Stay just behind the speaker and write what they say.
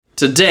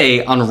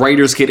Today on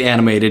Writers Get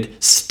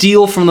Animated,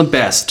 steal from the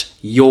best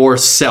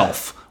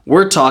yourself.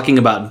 We're talking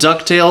about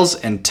DuckTales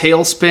and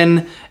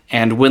TaleSpin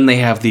and when they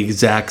have the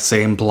exact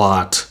same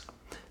plot.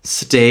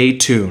 Stay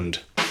tuned.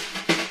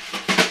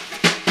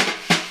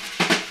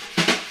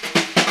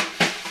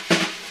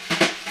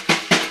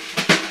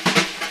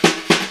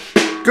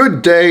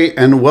 Good day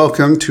and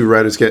welcome to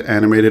Writers Get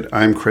Animated.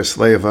 I'm Chris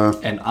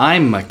Leyva. And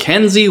I'm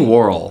Mackenzie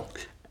Worrell.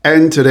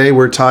 And today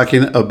we're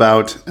talking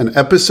about an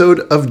episode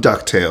of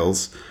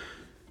DuckTales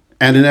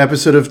and an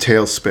episode of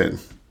TaleSpin.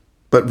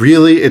 But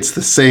really, it's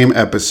the same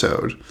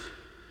episode.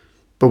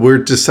 But we're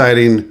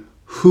deciding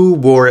who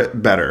wore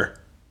it better.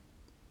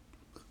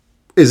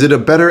 Is it a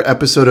better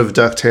episode of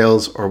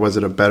DuckTales or was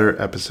it a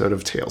better episode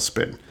of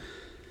TaleSpin?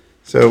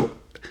 So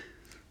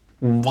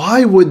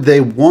why would they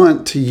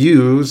want to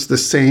use the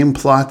same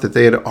plot that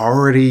they had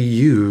already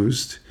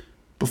used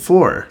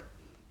before?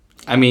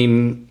 I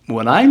mean,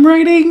 when I'm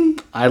writing,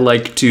 I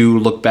like to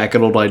look back at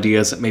old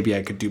ideas that maybe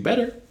I could do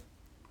better.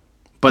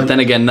 But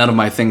then again, none of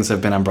my things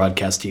have been on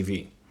broadcast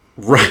TV.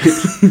 Right.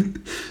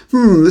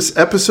 This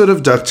episode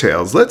of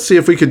DuckTales. Let's see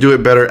if we could do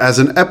it better as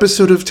an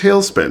episode of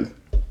TaleSpin.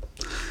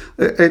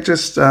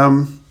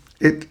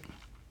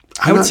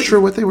 I'm not sure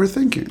what they were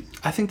thinking.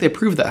 I think they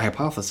proved that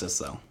hypothesis,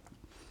 though.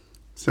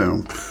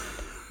 So,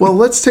 well,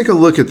 let's take a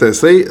look at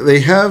this.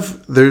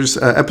 There's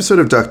an episode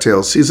of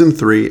DuckTales, Season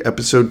 3,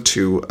 Episode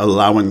 2,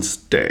 Allowance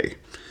Day.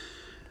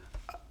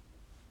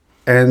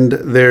 And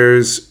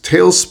there's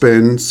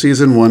TaleSpin,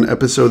 Season 1,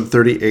 Episode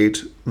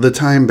 38, The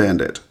Time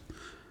Bandit.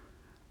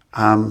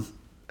 And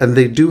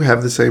they do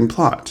have the same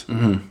plot.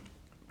 Mm-hmm.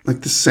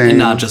 Like the same... And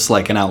not just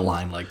like an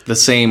outline. Like the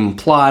same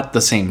plot, the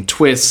same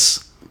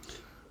twists.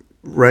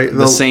 Right.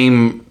 The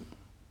same...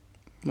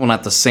 Well,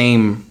 not the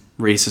same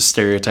racist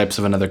stereotypes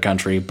of another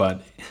country,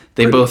 but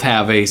they both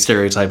have a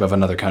stereotype of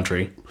another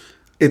country.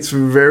 It's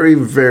very,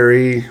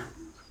 very...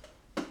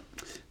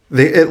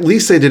 At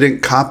least they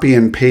didn't copy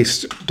and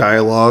paste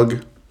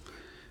dialogue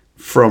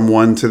from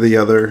one to the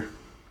other.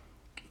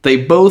 They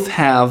both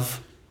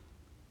have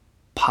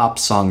pop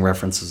song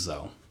references,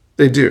 though.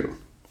 They do.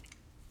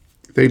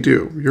 They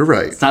do. You're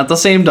right. It's not the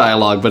same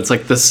dialogue, but it's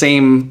like the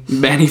same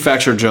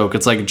manufactured joke.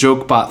 It's like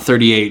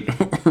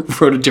JokeBot38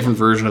 wrote a different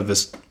version of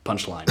this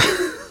punchline.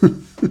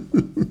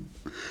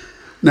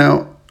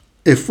 Now,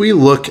 if we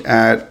look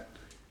at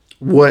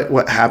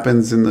what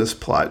happens in this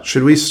plot,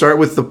 should we start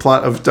with the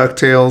plot of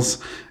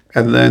DuckTales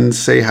and then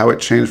say how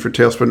it changed for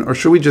TaleSpin, or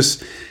should we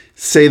just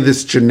say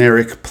this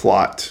generic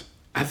plot?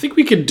 I think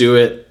we could do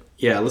it.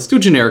 Yeah, let's do a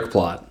generic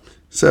plot.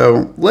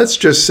 So let's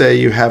just say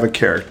you have a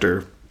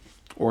character.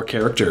 Or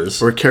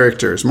characters. Or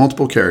characters,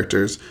 multiple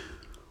characters,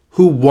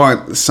 who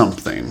want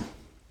something.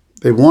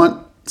 They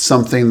want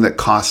something that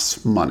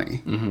costs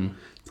money. Mm-hmm.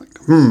 It's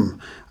like,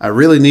 I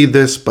really need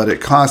this, but it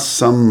costs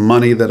some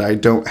money that I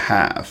don't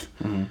have.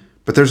 Mm-hmm.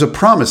 But there's a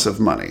promise of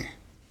money.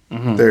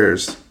 Mm-hmm.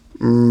 There's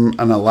an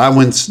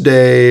allowance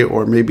day,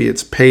 or maybe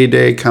it's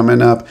payday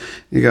coming up.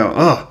 You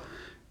go,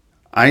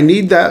 I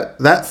need that.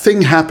 That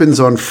thing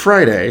happens on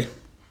Friday,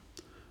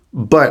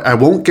 but I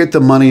won't get the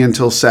money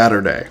until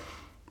Saturday.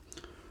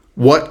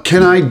 What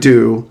can I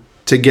do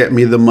to get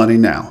me the money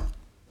now?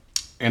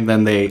 And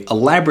then they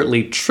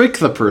elaborately trick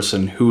the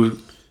person who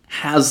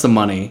has the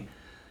money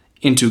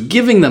into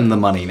giving them the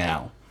money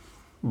now.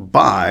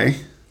 By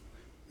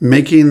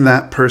making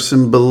that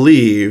person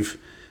believe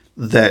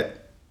that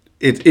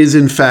it is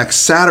in fact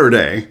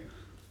Saturday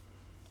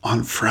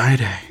on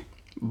Friday.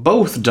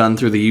 Both done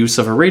through the use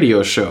of a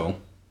radio show.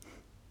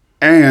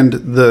 And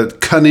the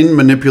cunning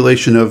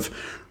manipulation of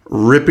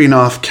ripping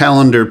off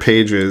calendar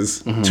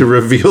pages to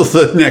reveal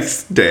the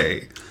next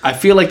day. I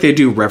feel like they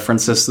do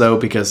reference this, though,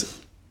 because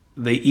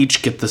they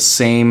each get the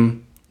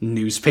same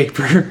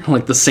newspaper,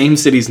 like the same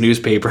city's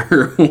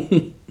newspaper.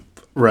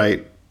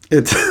 Right.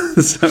 It's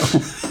so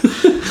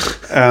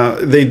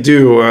they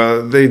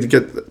do. They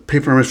get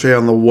paper mache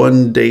on the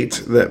one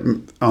date that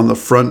on the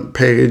front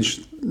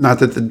page. Not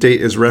that the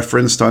date is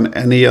referenced on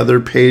any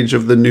other page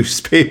of the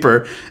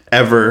newspaper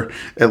ever.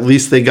 At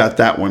least they got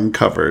that one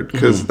covered,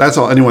 because that's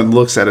all anyone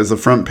looks at is the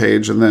front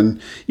page, and then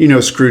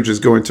Scrooge is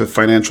going to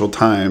Financial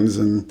Times,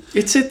 and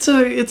it's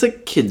a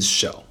kids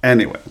show.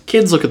 Anyway,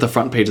 kids look at the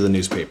front page of the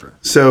newspaper.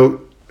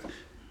 So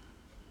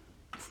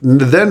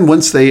then,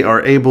 once they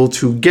are able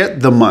to get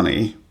the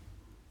money,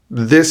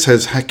 this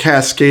has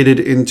cascaded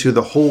into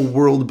the whole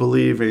world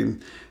believing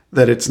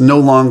that it's no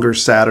longer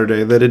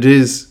Saturday, that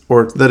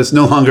it's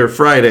no longer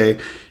Friday.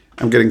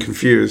 I'm getting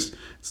confused.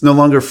 It's no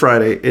longer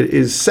Friday. It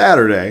is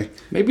Saturday.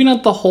 Maybe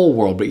not the whole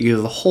world, but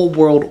either the whole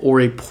world or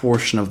a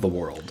portion of the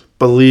world.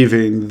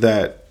 Believing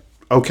that,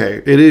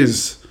 okay, it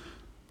is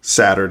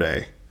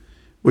Saturday,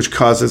 which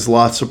causes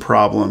lots of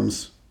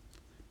problems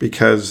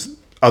because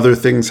other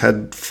things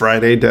had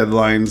Friday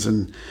deadlines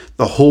and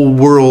the whole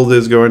world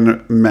is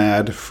going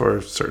mad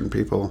for certain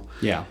people.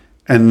 Yeah.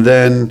 And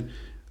then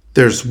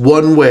there's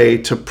one way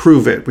to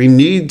prove it. We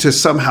need to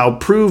somehow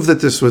prove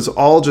that this was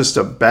all just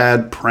a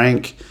bad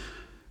prank.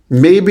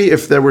 Maybe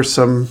if there were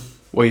some...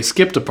 Well, you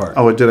skipped a part.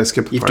 Oh, did I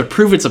skip a part? You have to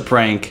prove it's a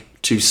prank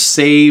to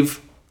save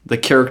The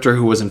character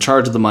who was in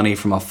charge of the money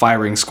from a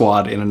firing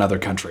squad in another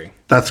country.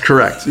 That's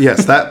correct.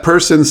 Yes, that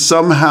person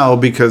somehow,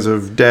 because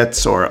of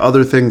debts or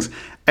other things,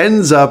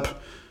 ends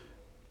up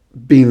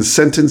being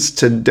sentenced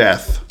to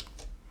death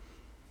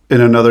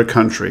in another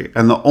country.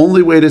 And the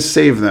only way to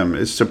save them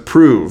is to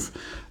prove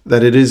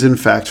that it is in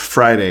fact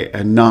Friday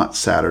and not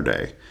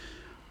Saturday.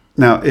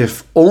 Now,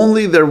 if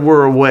only there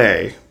were a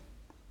way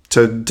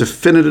to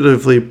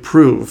definitively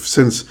prove,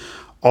 since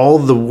all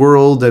the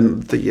world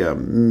and the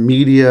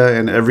media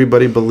and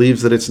everybody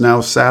believes that it's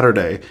now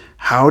Saturday,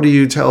 how do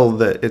you tell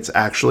that it's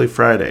actually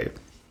Friday?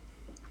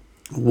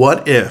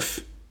 What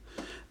if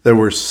there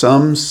were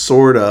some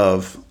sort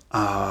of,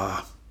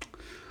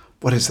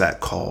 what is that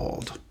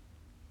called?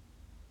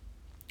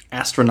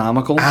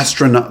 Astronomical?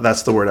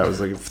 That's the word I was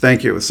looking for.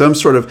 Thank you. Some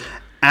sort of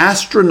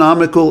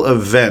astronomical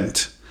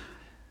event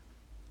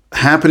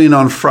happening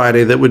on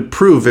Friday that would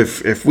prove,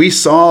 if we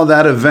saw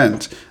that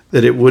event,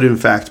 that it would in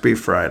fact be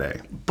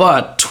Friday.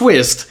 But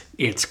twist,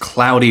 it's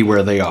cloudy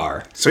where they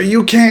are. So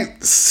you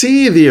can't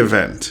see the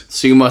event.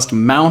 So you must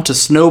mount a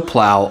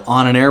snowplow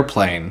on an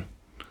airplane.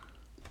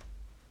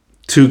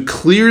 To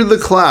clear the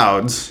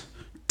clouds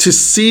to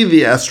see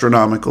the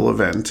astronomical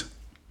event.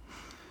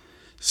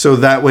 So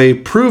that way,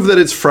 prove that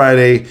it's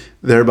Friday,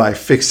 thereby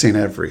fixing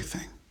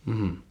everything.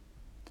 Mm-hmm.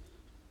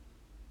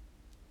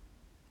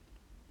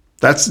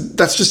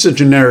 That's just a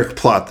generic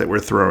plot that we're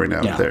throwing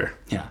out there.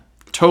 Yeah.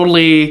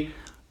 Totally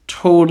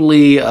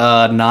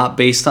not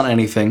based on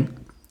anything.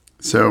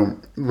 So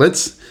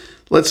let's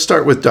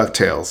start with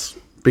DuckTales,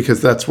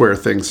 because that's where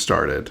things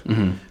started.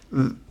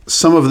 Mm-hmm.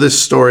 Some of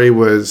this story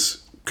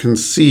was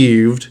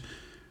conceived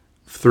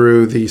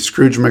through the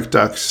Scrooge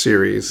McDuck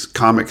series,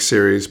 comic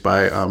series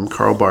by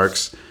Carl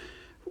Barks,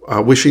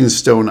 Wishing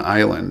Stone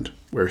Island,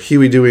 where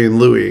Huey, Dewey, and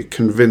Louie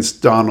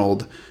convinced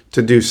Donald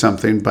to do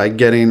something by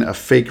getting a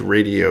fake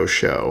radio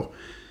show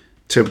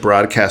to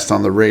broadcast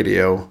on the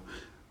radio,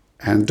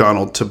 and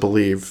Donald to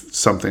believe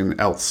something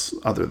else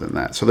other than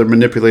that. So they're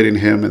manipulating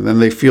him, and then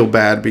they feel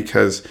bad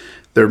because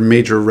there are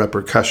major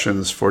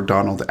repercussions for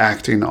Donald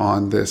acting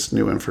on this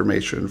new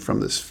information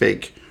from this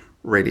fake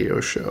radio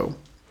show.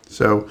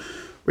 So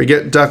we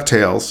get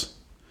DuckTales.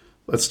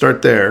 Let's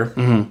start there.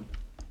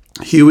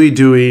 Mm-hmm. Huey,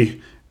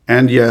 Dewey,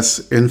 and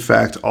yes, in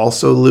fact,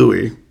 also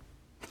Louie,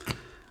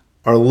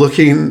 are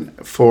looking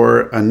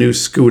for a new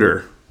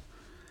scooter.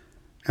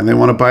 And they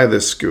want to buy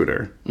this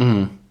scooter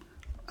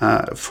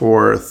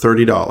for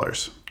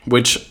 $30.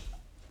 Which,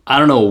 I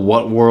don't know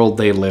what world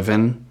they live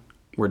in,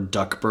 where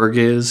Duckburg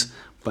is,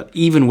 but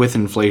even with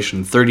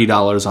inflation,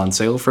 $30 on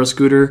sale for a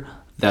scooter,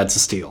 that's a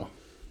steal.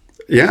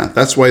 Yeah,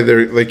 that's why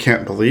they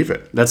can't believe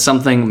it. That's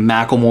something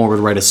Macklemore would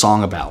write a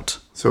song about.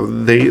 So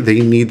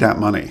they need that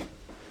money.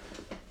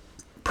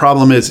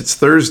 Problem is, it's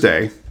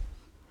Thursday.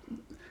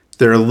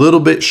 They're a little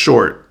bit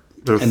short.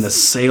 And the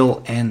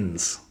sale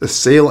ends. The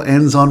sale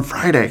ends on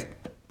Friday.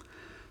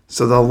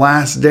 So the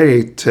last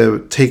day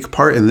to take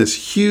part in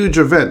this huge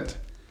event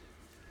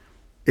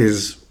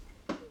is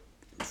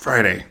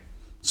Friday.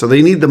 So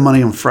they need the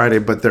money on Friday,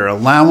 but their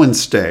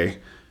allowance day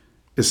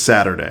is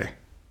Saturday.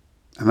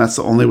 And that's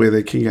the only way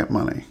they can get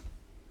money.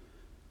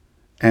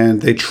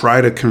 And they try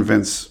to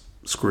convince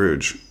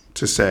Scrooge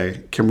to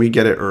say, can we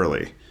get it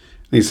early?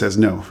 And he says,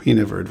 no, he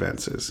never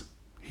advances.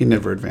 He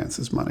never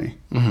advances money.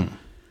 Mm-hmm.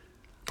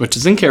 Which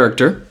is in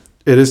character.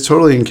 It is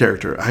totally in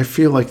character. I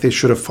feel like they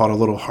should have fought a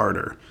little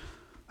harder.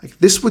 Like,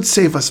 this would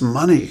save us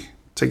money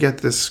to get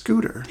this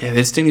scooter. Yeah,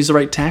 they just didn't use the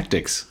right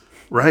tactics.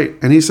 Right.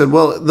 And he said,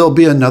 well, there'll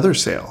be another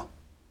sale,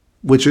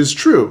 which is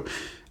true.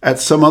 At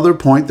some other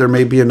point, there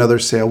may be another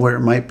sale where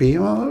it might be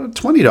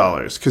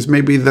 $20, because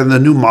maybe then the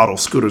new model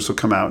scooters will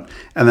come out,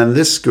 and then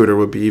this scooter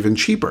would be even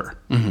cheaper.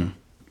 Mm-hmm.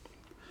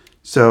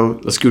 So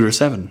the Scooter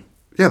 7.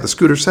 Yeah, the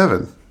Scooter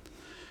 7.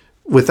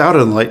 Without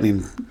a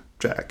lightning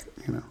jack,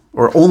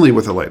 or only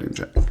with a lightning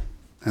jack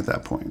at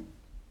that point.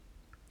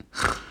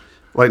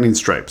 Lightning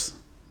stripes.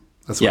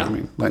 That's what I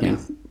mean. Lightning.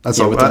 Yeah.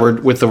 That's all.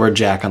 With the word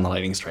jack on the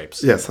lightning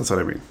stripes. Yes, that's what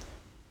I mean.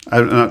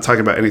 I'm not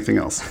talking about anything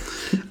else.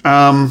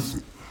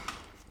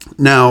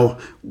 Now,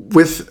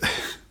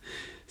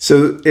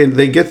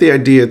 they get the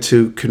idea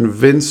to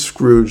convince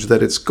Scrooge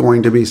that it's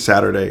going to be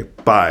Saturday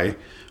by,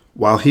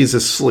 while he's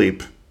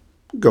asleep,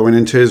 going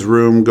into his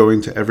room,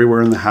 going to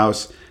everywhere in the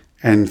house,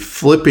 and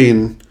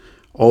flipping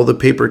all the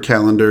paper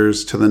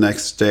calendars to the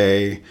next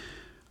day,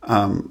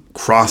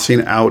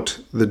 crossing out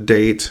the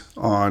date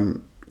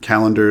on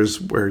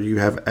calendars where you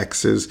have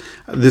X's.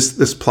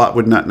 This plot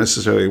would not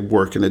necessarily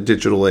work in a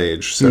digital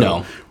age. So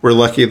no. We're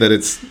lucky that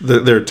it's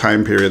their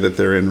time period that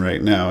they're in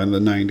right now in the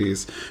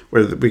 90s,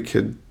 where we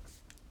could,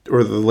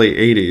 or the late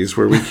 80s,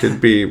 where we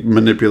could be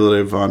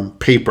manipulative on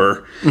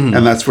paper. Mm-hmm.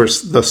 And that's where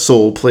the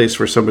sole place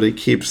where somebody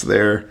keeps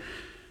their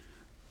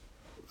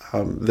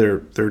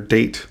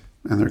date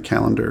and their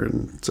calendar.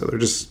 And so they're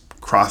just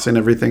crossing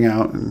everything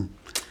out. And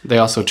they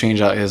also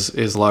change out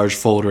his large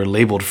folder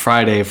labeled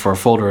Friday for a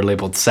folder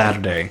labeled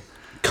Saturday.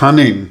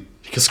 Cunning.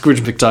 Because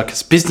Scrooge McDuck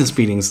has business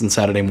meetings on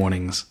Saturday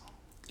mornings.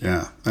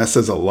 Yeah, that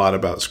says a lot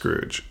about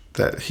Scrooge,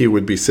 that he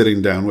would be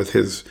sitting down with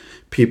his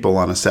people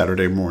on a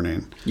Saturday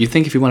morning. You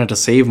think if you wanted to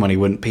save money, you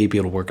wouldn't pay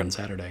people to work on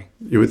Saturday?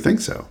 You would think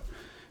so.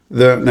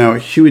 Now,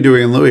 Huey,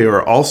 Dewey, and Louie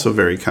are also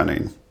very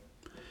cunning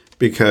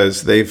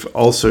because they've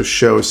also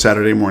show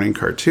Saturday morning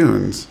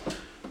cartoons.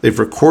 They've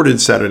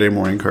recorded Saturday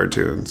morning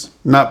cartoons,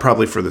 not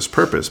probably for this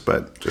purpose,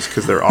 but just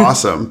because they're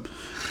awesome.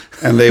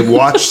 And they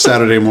watch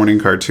Saturday morning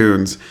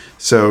cartoons.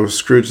 So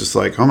Scrooge is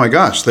like, oh my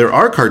gosh, there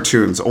are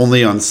cartoons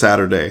only on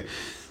Saturday.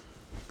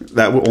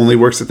 That only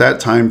works at that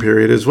time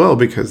period as well,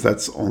 because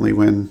that's only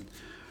when...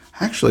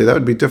 Actually, that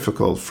would be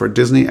difficult for a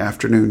Disney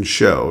afternoon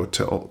show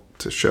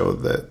to show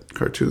that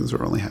cartoons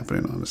are only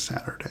happening on a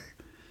Saturday.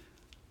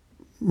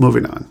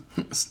 Moving on.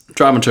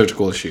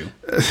 Dramaturgical issue.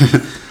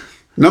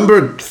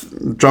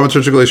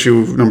 Dramaturgical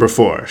issue number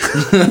 4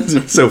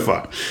 so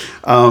far.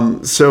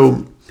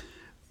 So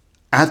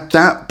at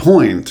that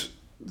point,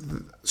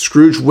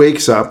 Scrooge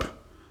wakes up,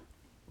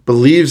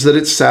 believes that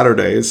it's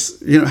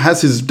Saturdays,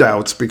 has his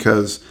doubts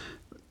because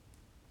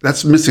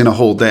that's missing a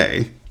whole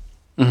day.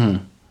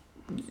 Mm-hmm.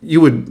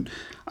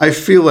 I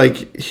feel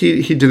like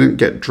he didn't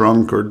get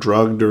drunk or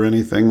drugged or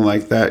anything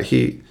like that.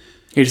 He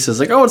just says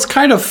like, oh, it's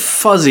kind of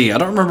fuzzy. I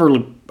don't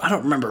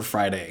remember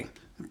Friday.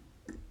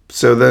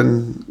 So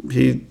then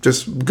he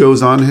just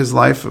goes on his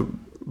life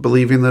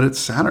believing that it's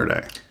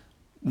Saturday.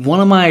 One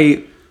of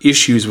my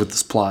issues with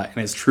this plot,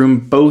 and it's true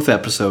in both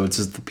episodes,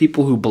 is the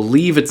people who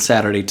believe it's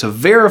Saturday, to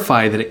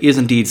verify that it is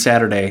indeed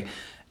Saturday,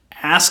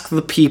 ask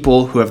the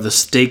people who have the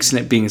stakes in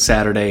it being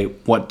Saturday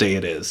what day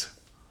it is.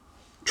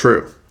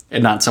 True.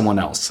 And not someone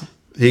else.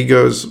 He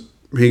goes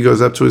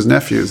up to his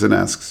nephews and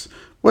asks,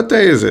 what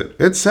day is it?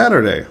 It's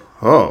Saturday.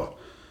 Oh,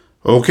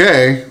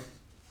 okay.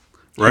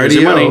 Here's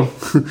your money.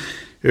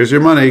 Here's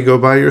your money. Go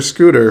buy your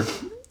scooter.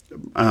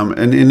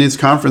 And in his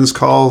conference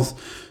call,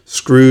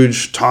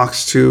 Scrooge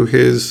talks to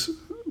his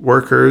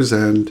workers,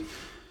 and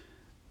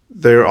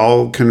they're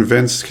all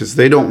convinced because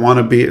they don't want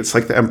to be... It's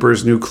like the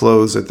Emperor's New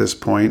Clothes at this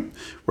point,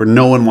 where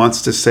no one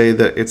wants to say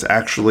that it's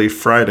actually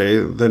Friday.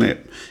 Then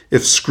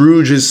if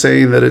Scrooge is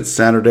saying that it's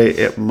Saturday,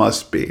 it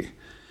must be.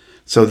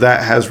 So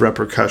that has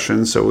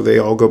repercussions. So they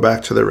all go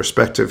back to their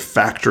respective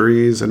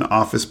factories and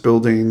office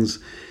buildings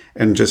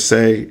and just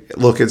say,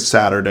 look, it's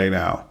Saturday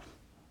now.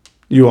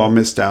 You all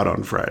missed out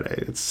on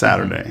Friday. It's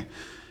Saturday. Mm-hmm.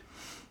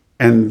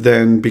 And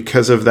then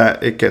because of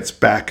that, it gets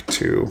back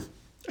to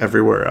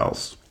everywhere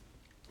else.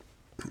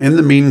 In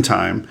the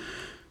meantime,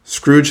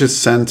 Scrooge has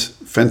sent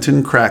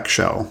Fenton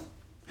Crackshell,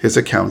 his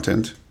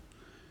accountant,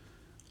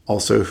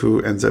 also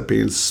who ends up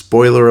being,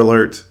 spoiler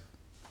alert, ...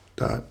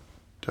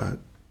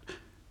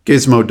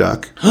 Gizmo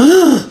Duck.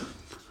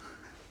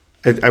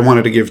 I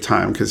wanted to give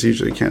time because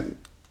usually can't,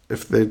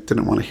 if they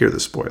didn't want to hear the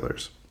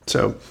spoilers.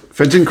 So,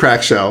 Fenton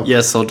Crackshell.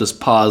 Yes, I'll just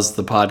pause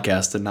the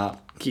podcast and not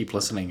keep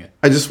listening.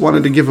 I just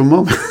wanted to give a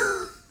moment.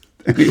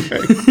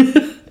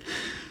 Anyway.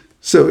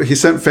 So, he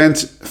sent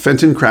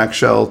Fenton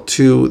Crackshell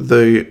to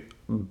the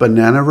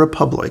Banana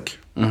Republic.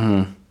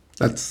 Mm-hmm.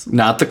 That's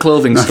not the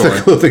clothing store. Not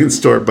the clothing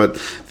store, but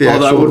the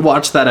Although I would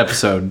watch that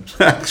episode.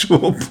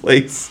 Actual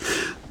place.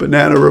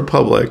 Banana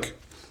Republic,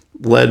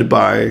 led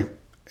by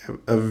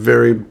a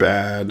very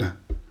bad...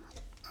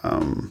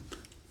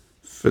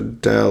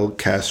 Fidel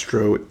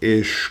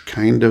Castro-ish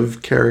kind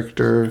of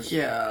character.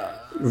 Yeah.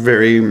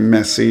 Very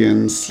messy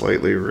and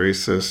slightly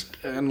racist.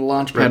 And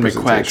Launchpad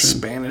McQuack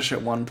Spanish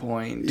at one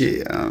point.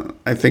 Yeah.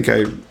 I think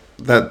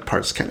that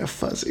part's kind of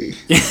fuzzy.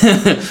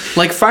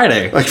 Like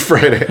Friday.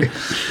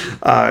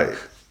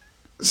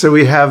 So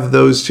we have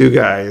those two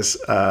guys,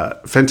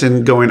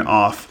 Fenton going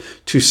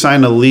off to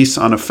sign a lease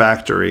on a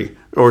factory,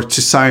 or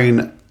to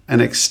sign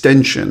an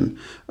extension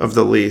of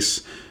the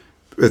lease.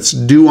 It's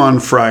due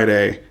on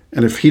Friday.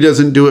 And if he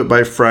doesn't do it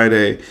by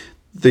Friday,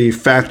 the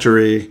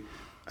factory,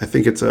 I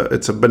think it's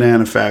a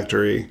banana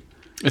factory.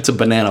 It's a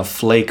banana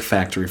flake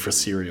factory for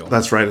cereal.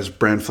 That's right, it's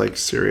Bran Flake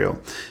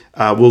cereal.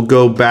 Will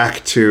go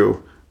back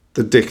to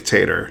the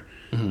dictator.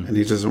 Mm-hmm. And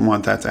he doesn't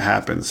want that to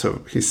happen,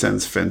 so he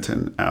sends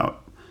Fenton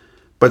out.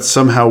 But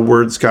somehow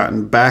word's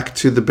gotten back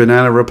to the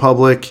Banana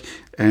Republic,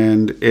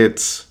 and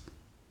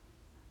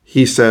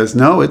he says,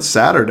 no, it's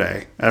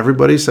Saturday.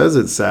 Everybody says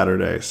it's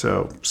Saturday,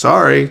 so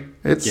sorry.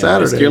 It's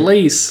Saturday.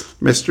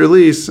 Mr.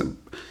 Lease. And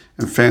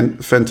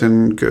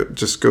Fenton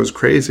just goes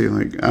crazy.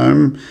 Like,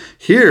 I'm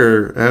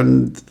here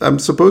and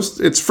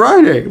it's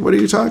Friday. What are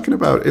you talking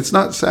about? It's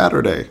not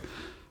Saturday.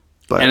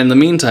 And in the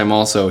meantime,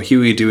 also,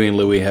 Huey, Dewey, and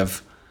Louie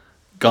have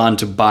gone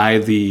to buy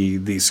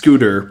the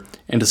scooter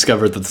and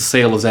discovered that the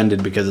sale has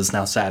ended because it's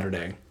now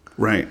Saturday.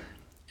 Right.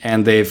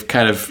 And they've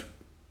kind of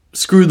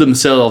screwed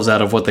themselves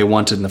out of what they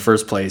wanted in the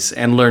first place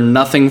and learn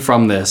nothing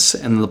from this,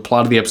 and the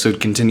plot of the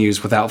episode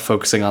continues without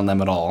focusing on them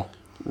at all.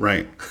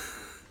 Right.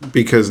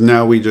 Because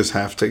now we just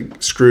have to...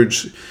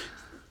 Scrooge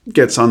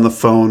gets on the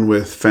phone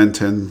with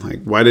Fenton,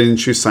 like, why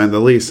didn't you sign the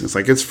lease? And it's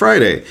like, it's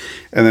Friday.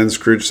 And then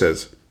Scrooge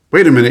says,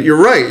 wait a minute,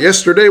 you're right.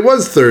 Yesterday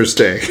was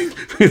Thursday.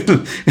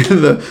 And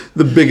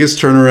the biggest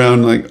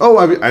turnaround, like,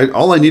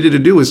 all I needed to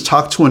do was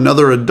talk to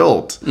another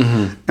adult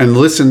and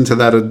listen to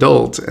that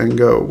adult and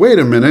go, wait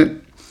a minute.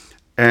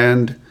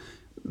 And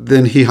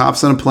Then he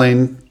hops on a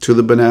plane to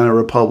the Banana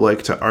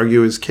Republic to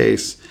argue his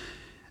case.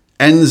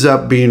 Ends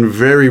up being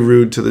very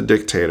rude to the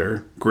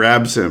dictator.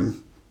 Grabs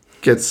him.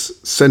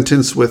 Gets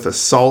sentenced with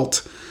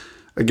assault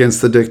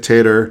against the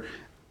dictator.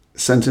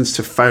 Sentenced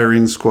to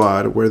firing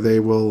squad where they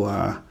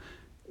will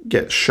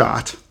get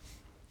shot.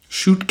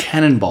 Shoot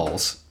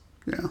cannonballs.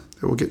 Yeah,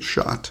 they will get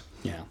shot.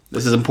 Yeah,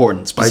 this is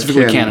important.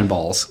 Specifically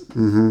cannonballs.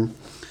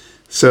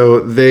 So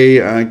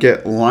they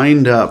get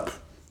lined up,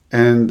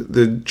 and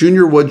the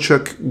Junior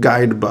Woodchuck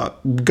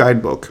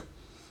guidebook,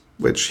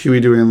 which Huey,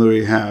 Dewey, and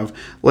Louie have,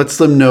 lets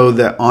them know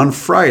that on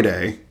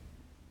Friday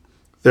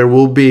there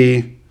will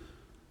be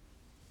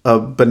a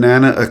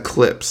banana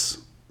eclipse.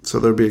 So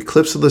there'll be an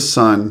eclipse of the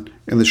sun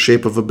in the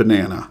shape of a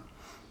banana.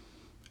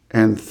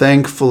 And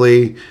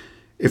thankfully,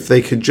 if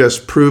they could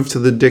just prove to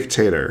the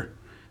dictator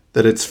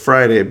that it's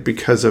Friday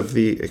because of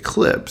the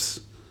eclipse,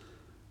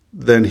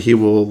 then he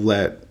will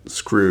let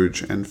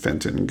Scrooge and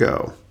Fenton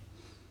go.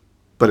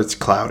 But it's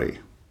cloudy.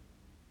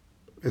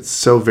 It's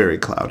so very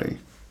cloudy.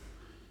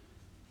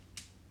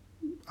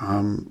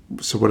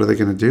 So what are they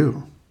going to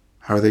do?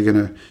 How are they going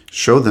to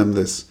show them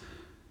this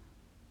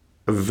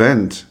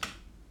event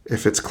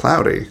if it's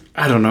cloudy?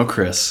 I don't know,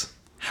 Chris.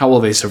 How will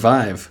they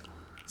survive?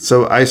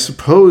 So I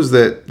suppose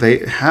that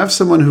they have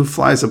someone who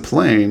flies a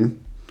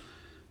plane.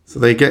 So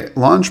they get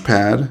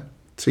Launchpad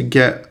to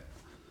get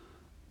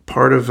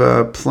part of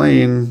a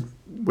plane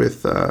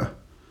with,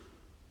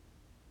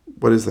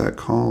 what is that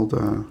called?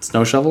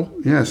 Snow shovel?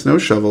 Yeah, snow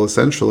shovel,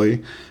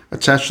 essentially,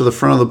 attached to the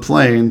front of the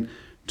plane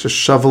to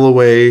shovel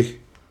away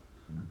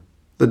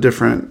the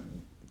different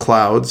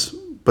clouds.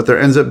 But there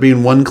ends up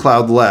being one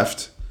cloud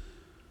left.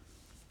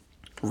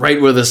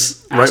 Right where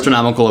this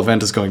astronomical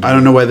event is going to be. I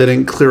don't know why they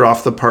didn't clear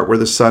off the part where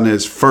the sun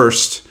is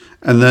first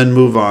and then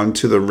move on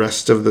to the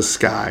rest of the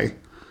sky.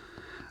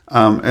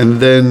 And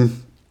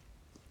then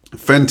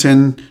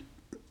Fenton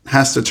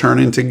has to turn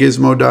into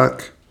Gizmo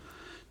Duck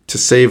to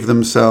save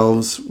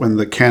themselves when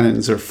the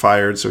cannons are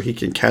fired so he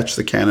can catch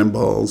the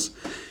cannonballs.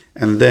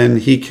 And then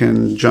he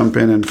can jump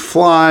in and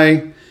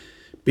fly,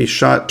 be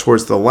shot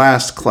towards the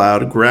last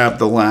cloud, grab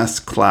the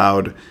last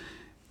cloud,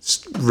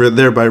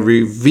 thereby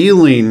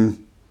revealing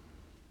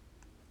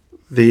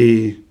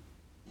the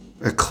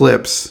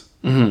eclipse,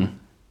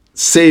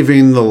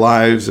 saving the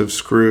lives of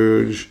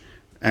Scrooge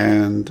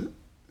and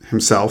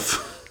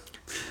himself.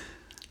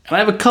 And I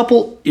have a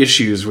couple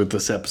issues with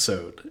this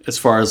episode as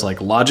far as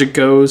like logic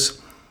goes.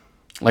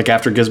 Like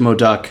after Gizmo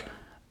Duck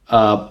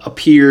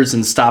appears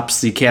and stops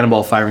the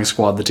cannonball firing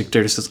squad, the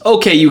dictator says,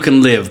 "Okay, you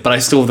can live, but I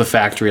still have the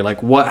factory."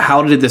 Like, what?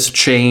 How did this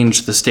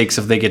change the stakes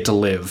if they get to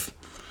live?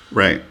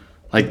 Right.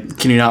 Like,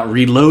 can you not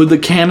reload the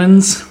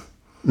cannons?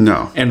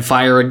 No. And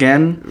fire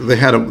again? They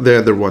had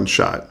their one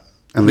shot,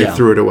 and they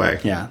threw it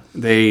away. Yeah.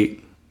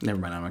 Never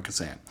mind, I'm not going to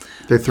say it.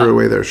 They threw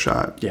away their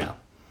shot. Yeah.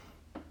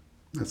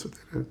 That's what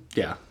they did.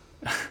 Yeah.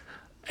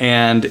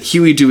 And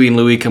Huey, Dewey, and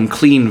Louie come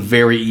clean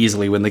very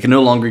easily when they can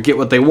no longer get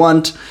what they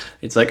want.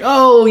 It's like,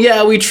 oh,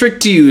 yeah, we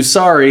tricked you.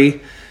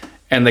 Sorry.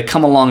 And they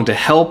come along to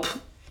help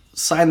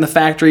sign the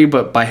factory,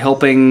 but by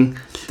helping,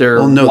 they're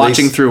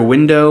watching through a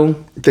window.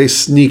 They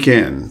sneak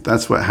in.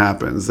 That's what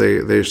happens.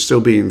 They're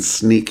still being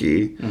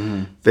sneaky.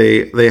 Mm-hmm.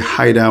 They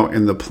hide out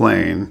in the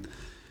plane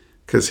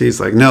because he's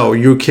like, no,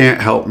 you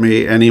can't help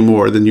me any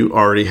more than you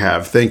already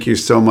have. Thank you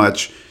so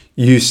much.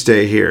 You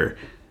stay here.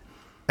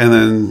 And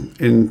then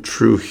in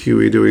true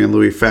Huey, Dewey, and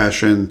Louie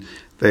fashion,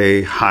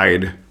 they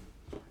hide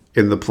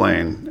in the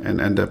plane and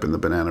end up in the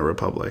Banana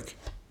Republic.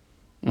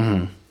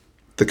 Mm-hmm.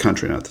 The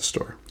country, not the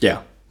store.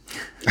 Yeah.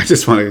 I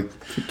just want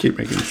to keep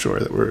making sure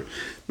that we're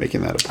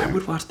making that a point. I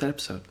would watch that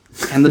episode.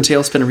 And the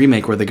Tailspin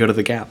remake where they go to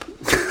the Gap.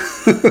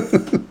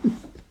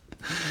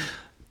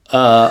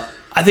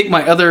 I think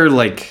my other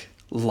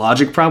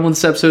logic problem with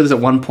this episode is at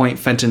one point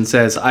Fenton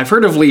says, "I've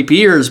heard of leap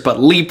years,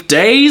 but leap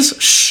days?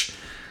 Shh."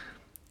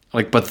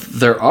 But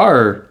there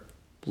are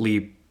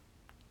leap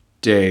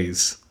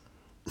days.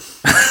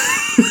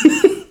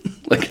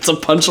 It's a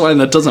punchline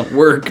that doesn't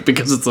work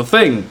because it's a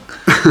thing.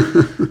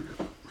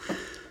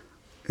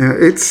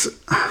 Yeah,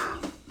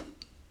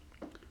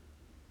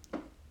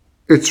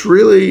 it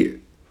really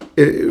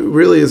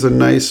is a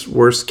nice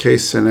worst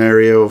case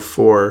scenario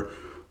for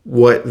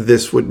what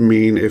this would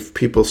mean if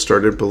people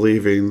started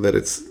believing that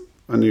it's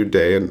a new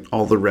day and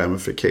all the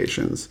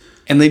ramifications.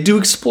 And they do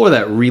explore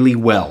that really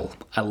well.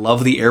 I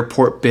love the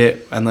airport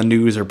bit, and the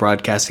news are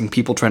broadcasting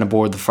people trying to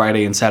board the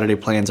Friday and Saturday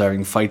planes are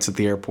having fights at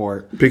the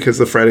airport. Because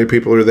the Friday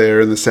people are there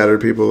and the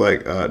Saturday people are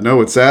like, no,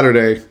 it's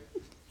Saturday.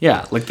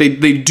 Yeah,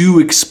 they do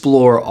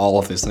explore all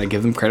of this, and I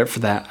give them credit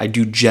for that. I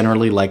do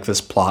generally like this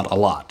plot a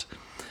lot.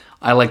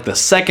 I like the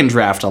second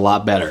draft a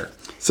lot better.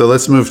 So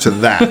let's move to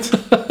that.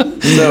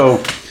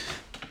 So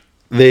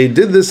they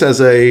did this as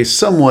a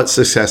somewhat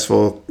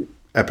successful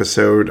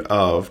episode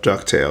of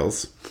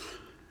DuckTales.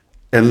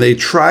 And they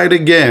tried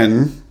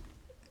again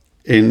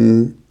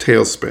in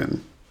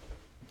Tailspin.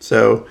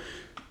 So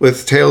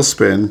with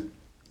Tailspin,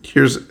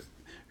 here's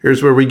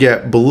where we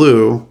get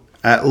Baloo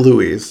at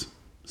Louie's.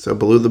 So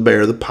Baloo the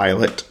Bear, the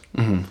pilot,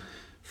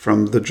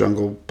 from the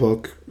Jungle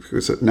Book,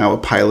 who's now a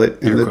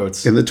pilot in Air the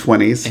quotes. in the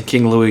 20s. And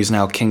King Louis is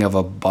now king of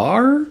a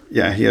bar?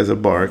 Yeah, he has a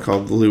bar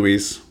called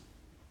Louis,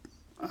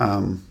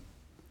 in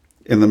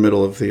the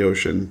middle of the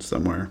ocean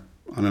somewhere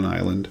on an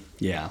island.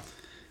 Yeah.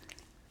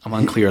 I'm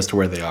unclear as to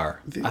where they are.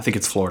 I think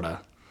it's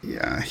Florida.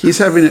 Yeah, he's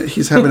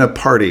having a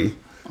party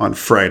on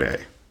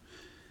Friday,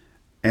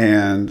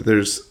 and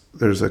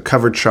there's a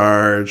cover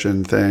charge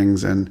and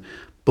things, and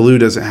Baloo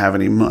doesn't have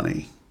any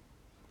money,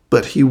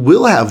 but he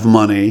will have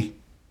money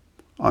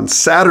on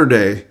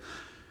Saturday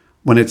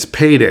when it's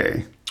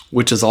payday.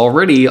 Which is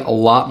already a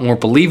lot more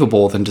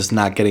believable than just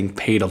not getting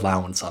paid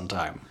allowance on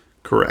time.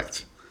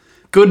 Correct.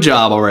 Good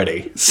job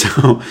already.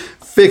 So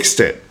fixed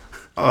it.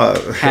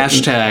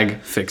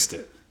 Hashtag fixed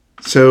it.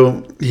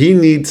 So he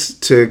needs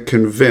to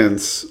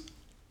convince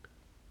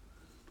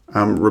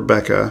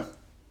Rebecca,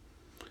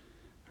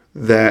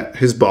 that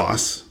his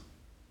boss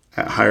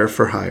at Hire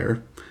for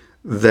Hire,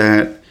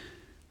 that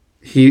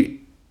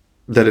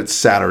it's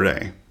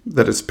Saturday,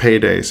 that it's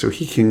payday, so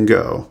he can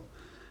go.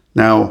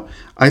 Now,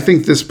 I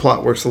think this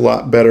plot works a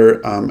lot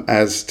better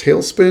as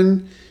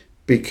Tailspin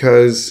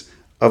because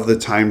of the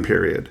time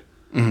period.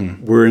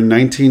 Mm-hmm. We're in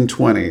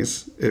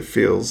 1920s, it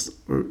feels,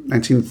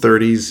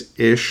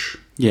 1930s-ish.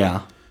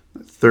 Yeah.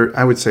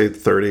 I would say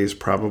 30s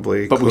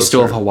probably. But closer. We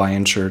still have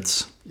Hawaiian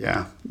shirts.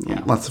 Yeah,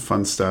 lots of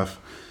fun stuff.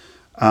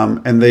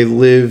 And they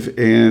live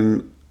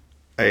in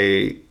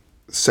a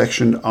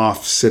sectioned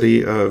off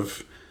city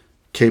of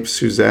Cape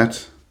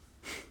Suzette,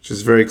 which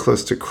is very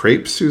close to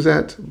Crepe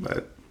Suzette.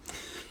 But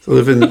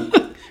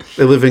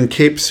they live in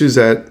Cape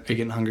Suzette. Are you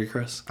getting hungry,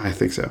 Chris? I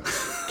think so.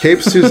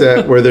 Cape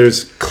Suzette, where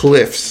there's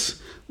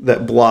cliffs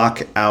that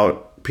block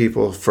out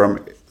people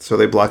so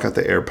they block out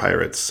the air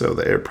pirates, so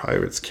the air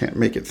pirates can't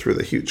make it through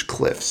the huge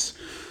cliffs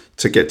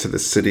to get to the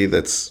city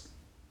that's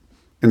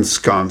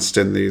ensconced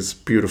in these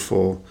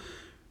beautiful,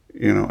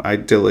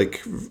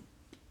 idyllic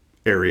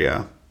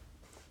area.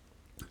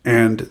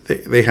 And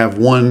they have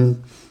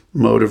one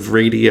mode of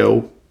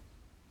radio.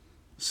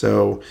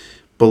 So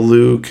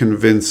Baloo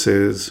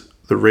convinces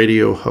the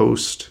radio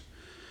host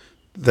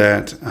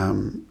that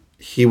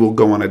he will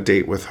go on a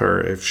date with her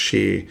if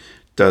she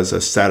does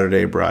a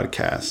Saturday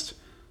broadcast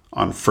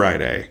on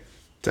Friday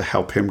to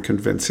help him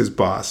convince his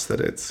boss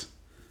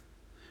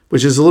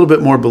which is a little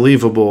bit more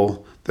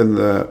believable than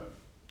the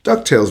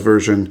DuckTales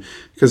version,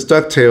 because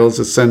DuckTales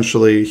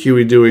essentially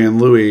Huey, Dewey,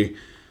 and Louie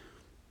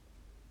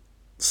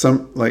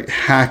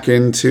hack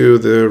into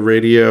the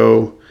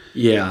radio.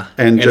 Yeah,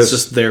 and it's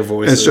just their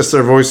voices. It's just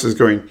their voices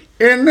going,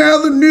 and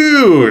now the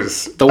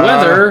news. The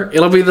weather,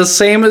 it'll be the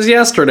same as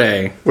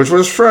yesterday, which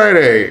was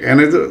Friday,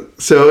 and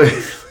so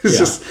it's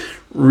just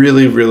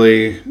really,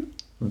 really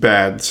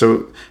bad.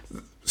 So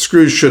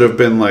Scrooge should have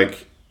been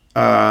like,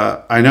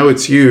 I know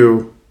it's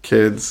you,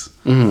 kids.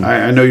 Mm-hmm.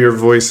 I know your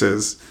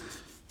voices.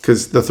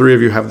 Because the three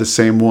of you have the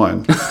same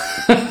one.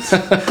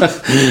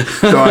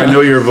 So I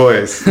know your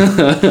voice.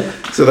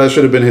 So that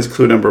should have been his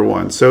clue number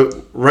one. So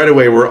right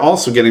away, we're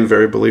also getting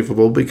very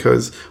believable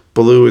because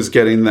Baloo is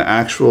getting the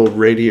actual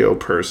radio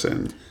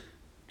person.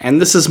 And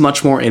this is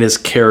much more in his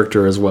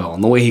character as well,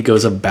 and the way he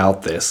goes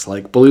about this.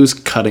 Like, Baloo's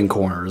cutting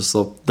corners.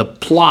 The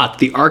plot,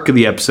 the arc of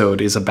the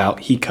episode is about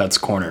he cuts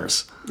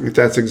corners.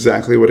 That's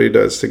exactly what he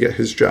does to get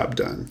his job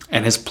done.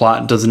 And his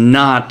plot does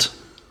not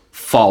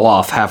fall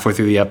off halfway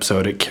through the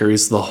episode. It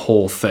carries the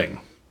whole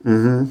thing.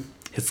 Mm-hmm.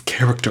 His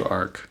character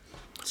arc.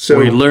 So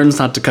where he learns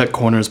not to cut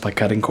corners by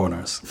cutting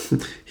corners.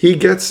 He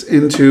gets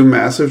into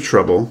massive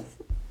trouble.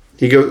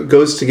 He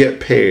goes to get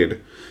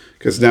paid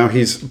because now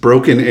he's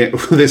broken in.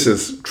 This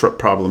is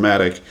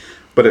problematic,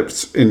 but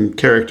it's in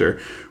character.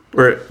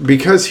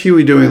 Because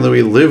Huey, Dewey, and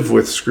Louie live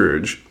with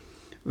Scrooge,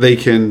 they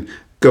can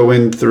go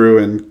in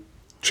through and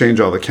change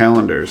all the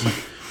calendars.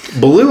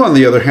 Baloo, on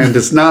the other hand,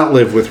 does not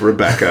live with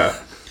Rebecca.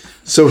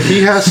 So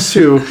he has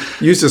to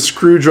use a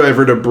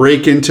screwdriver to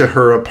break into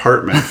her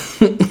apartment.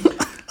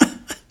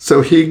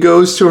 So he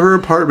goes to her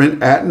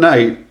apartment at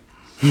night,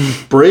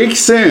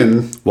 breaks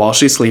in. While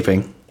she's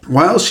sleeping.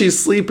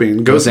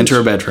 Goes into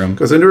her bedroom.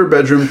 Goes into her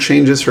bedroom,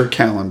 changes her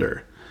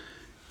calendar.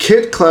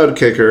 Kit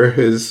Cloudkicker,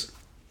 his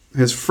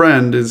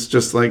friend, is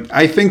just like,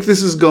 I think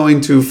this is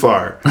going too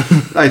far.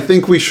 I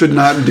think we should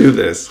not do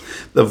this.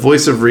 The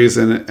voice of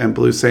reason, and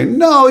Baloo saying,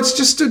 no, it's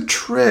just a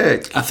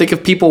trick. I think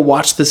if people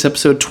watch this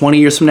episode 20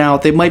 years from now,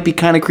 they might be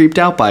kind of creeped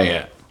out by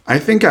it. I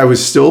think I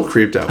was still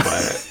creeped out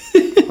by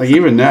it. Like,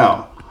 even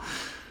now.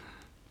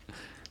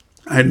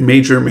 I had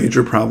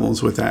major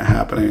problems with that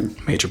happening.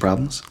 Major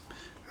problems?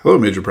 Hello,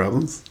 major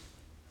problems,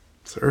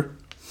 sir.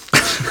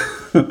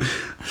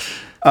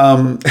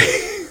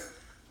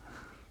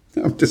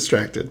 I'm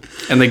distracted.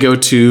 And they go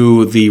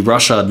to the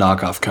Russia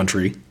knockoff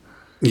country.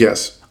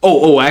 Yes.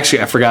 Oh,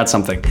 actually, I forgot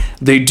something.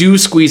 They do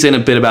squeeze in a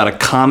bit about a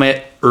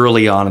comet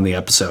early on in the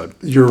episode.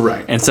 You're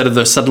right. Instead of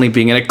there suddenly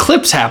being an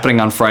eclipse happening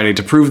on Friday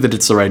to prove that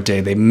it's the right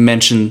day, they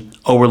mention,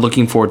 we're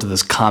looking forward to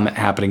this comet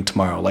happening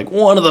tomorrow. Like,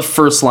 one of the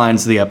first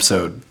lines of the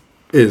episode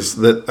is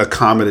that a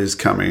comet is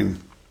coming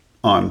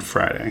on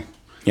Friday.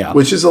 Yeah.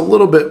 Which is a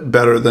little bit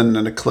better than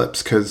an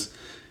eclipse because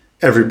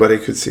everybody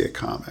could see a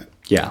comet.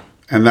 Yeah.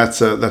 And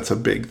that's a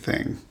big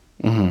thing.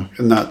 Mm-hmm.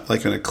 And not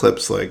like an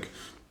eclipse like...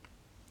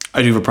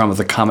 I do have a problem with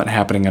the comet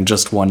happening on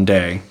just one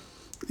day.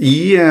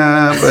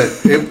 Yeah,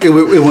 but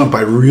it went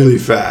by really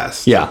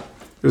fast. Yeah.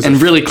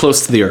 And really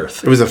close to the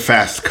Earth. It was a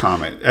fast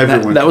comet.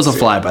 That was a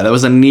flyby. That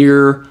was a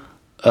near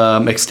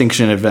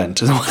extinction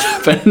event is what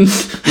happened.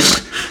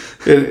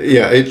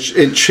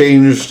 It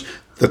changed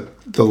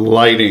the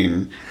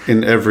lighting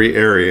in every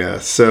area.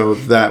 So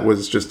that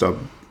was just a...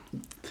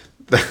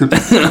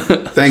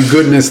 Thank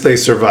goodness they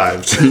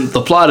survived.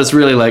 The plot is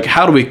really like,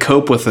 how do we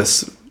cope with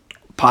this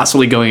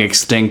possibly going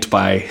extinct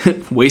by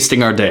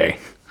wasting our day?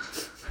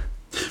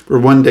 We're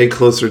one day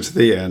closer to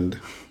the end.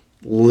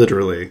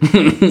 Literally.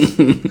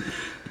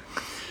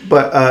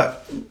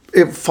 But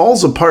it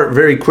falls apart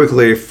very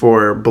quickly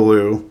for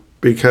Baloo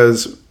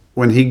because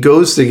when he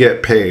goes to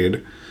get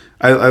paid...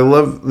 I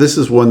love... This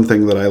is one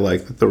thing that I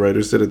like that the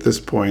writers did at this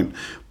point.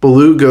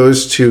 Baloo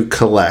goes to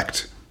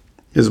collect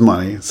his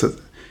money. So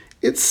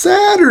it's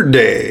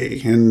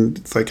Saturday. And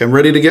it's like, I'm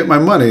ready to get my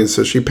money.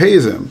 So she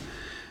pays him.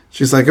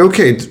 She's like,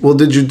 okay, well,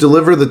 did you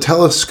deliver the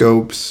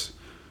telescopes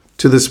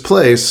to this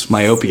place?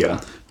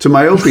 Myopia. To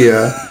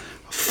Myopia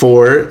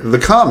for the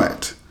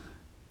comet.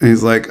 And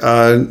he's like,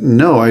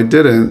 no, I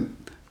didn't.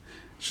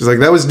 She's like,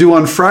 that was due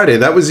on Friday.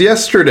 That was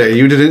yesterday.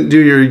 You didn't do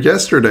your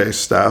yesterday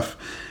stuff.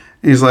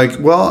 And he's like,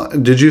 well,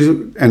 did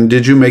you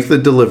make the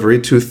delivery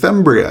to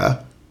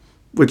Thembria,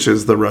 which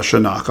is the Russia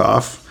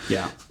knockoff?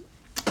 Yeah.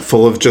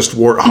 Full of just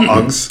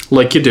warthogs.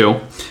 Like you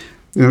do.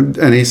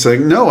 And he's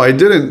like, no, I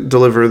didn't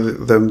deliver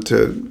them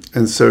to...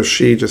 And so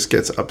she just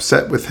gets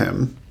upset with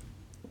him,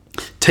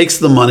 takes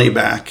the money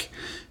back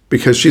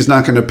because she's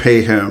not going to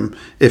pay him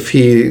if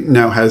he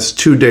now has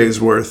 2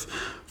 days worth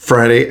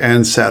Friday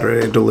and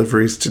Saturday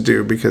deliveries to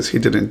do because he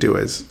didn't do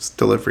his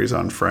deliveries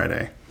on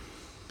Friday.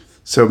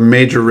 So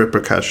major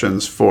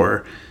repercussions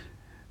for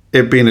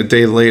it being a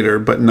day later,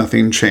 but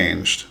nothing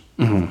changed.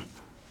 Mm-hmm.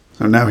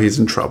 So now he's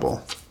in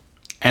trouble.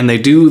 And they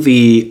do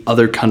the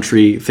other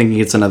country thinking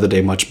it's another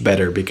day much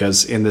better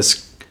because in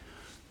this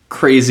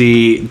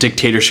crazy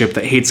dictatorship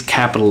that hates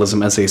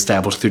capitalism as they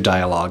establish through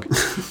dialogue,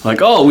 like,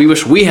 oh, we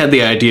wish we had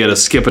the idea to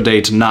skip a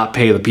day to not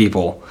pay the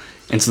people.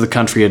 And so the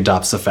country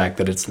adopts the fact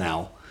that it's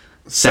now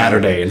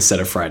Saturday instead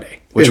of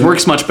Friday, which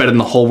works much better than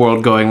the whole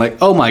world going like,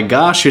 oh my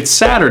gosh, it's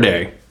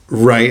Saturday.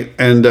 Right.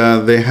 And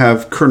they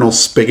have Colonel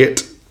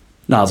Spigot.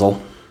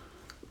 Nozzle.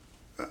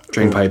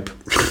 Drainpipe.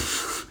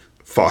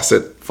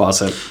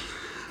 Faucet.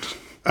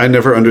 I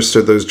never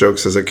understood those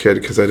jokes as a kid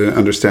because I didn't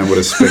understand what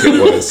a spigot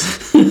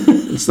was.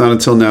 It's not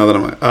until now that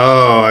I'm like,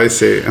 oh, I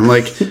see. I'm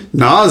like,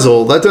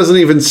 nozzle? That doesn't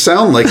even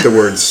sound like the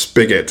word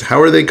spigot.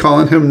 How are they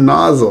calling him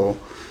nozzle?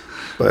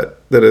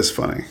 But that is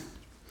funny.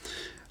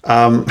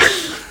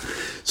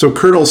 So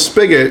Colonel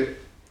Spigot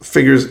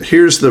figures,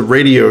 here's the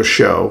radio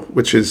show,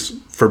 which is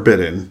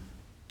forbidden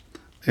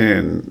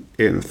in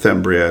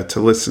Thembria to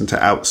listen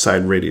to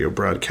outside radio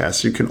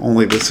broadcasts. You can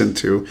only listen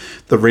to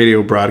the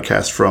radio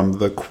broadcast from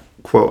the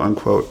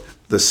quote-unquote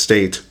the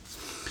state.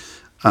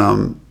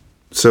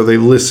 So they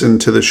listen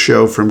to the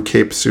show from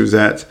Cape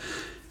Suzette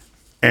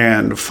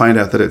and find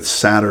out that it's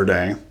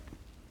Saturday,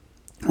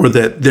 or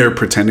that they're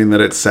pretending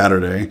that it's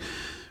Saturday.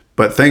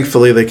 But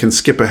thankfully they can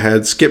skip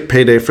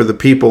payday for the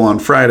people on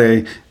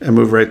Friday and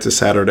move right to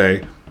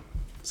Saturday,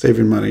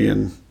 saving money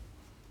and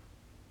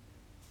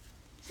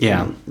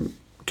getting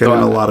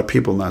a lot of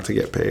people not to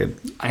get paid.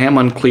 I am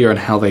unclear on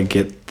how they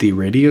get the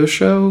radio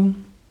show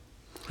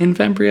in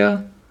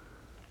Thembria.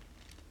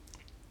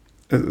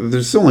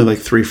 There's only like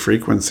 3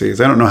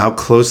 frequencies. I don't know how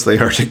close they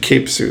are to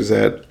Cape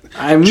Suzette.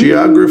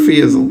 Geography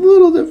is a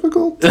little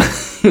difficult. There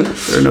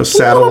are no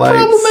satellites. A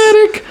little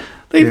problematic.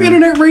 They have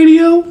internet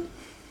radio.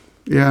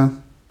 Yeah.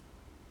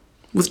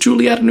 With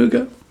Juliet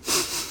Anuga.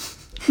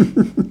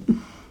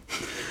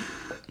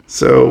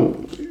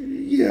 So,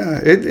 yeah,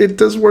 it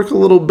does work a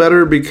little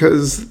better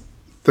because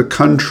the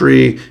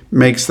country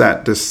makes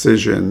that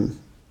decision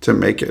to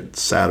make it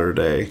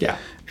Saturday. Yeah.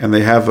 And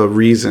they have a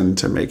reason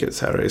to make it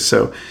Saturday.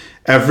 So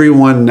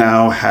everyone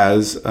now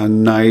has a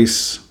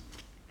nice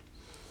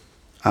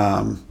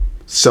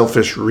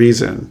selfish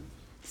reason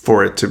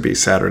for it to be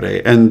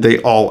Saturday, and they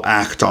all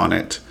act on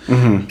it.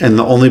 Mm-hmm. And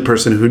the only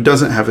person who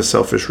doesn't have a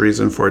selfish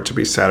reason for it to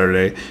be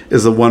Saturday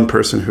is the one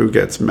person who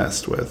gets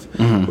messed with,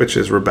 which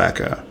is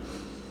Rebecca.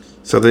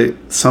 So they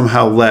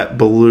somehow let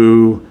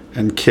Baloo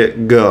and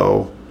Kit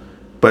go,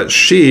 but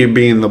she,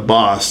 being the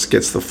boss,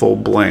 gets the full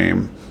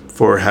blame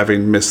for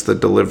having missed the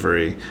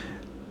delivery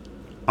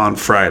on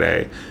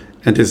Friday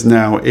and is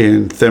now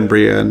in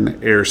Thembrian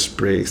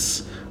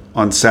airspace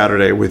on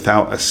Saturday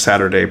without a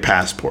Saturday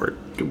passport.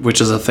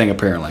 Which is a thing,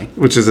 apparently.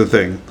 Which is a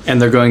thing.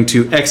 And they're going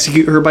to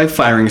execute her by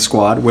firing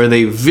squad, where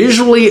they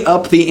visually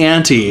up the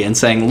ante and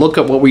saying, look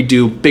at what we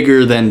do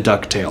bigger than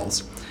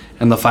DuckTales.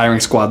 And the firing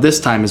squad this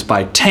time is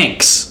by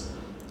tanks.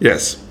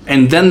 Yes.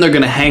 And then they're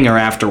going to hang her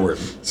afterward.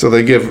 So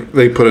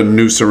they put a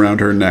noose around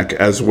her neck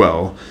as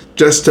well,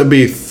 just to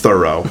be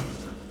thorough.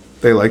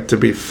 They like to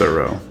be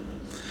thorough.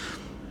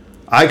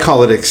 I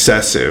call it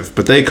excessive,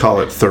 but they call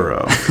it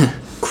thorough.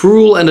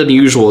 Cruel and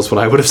unusual is what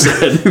I would have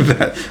said.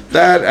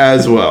 That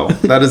as well.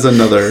 That is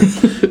another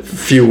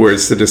few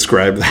words to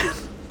describe that.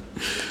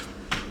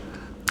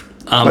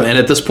 And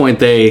at this point,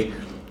 they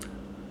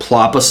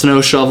plop a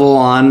snow shovel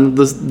on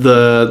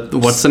the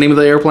what's the name of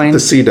the airplane? The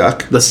Sea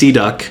Duck. The Sea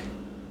Duck.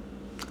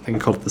 I think I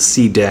called it the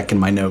Sea Deck in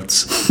my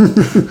notes.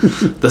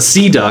 The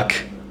Sea Duck.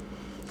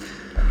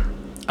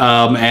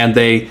 And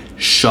they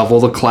shovel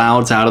the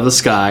clouds out of the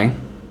sky.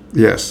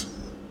 Yes.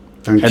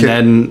 And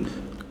then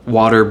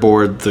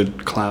waterboard the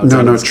clouds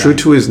out of the sky. True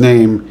to his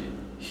name,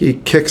 he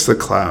kicks the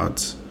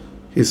clouds.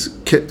 He's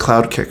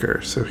cloud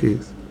kicker, so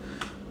he's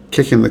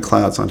kicking the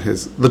clouds on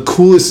the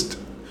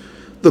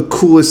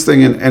coolest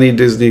thing in any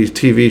Disney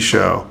TV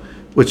show,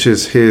 which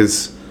is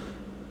his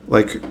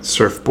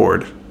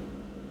surfboard.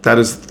 That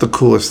is the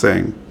coolest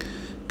thing,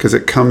 because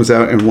it comes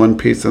out in one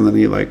piece and then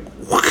he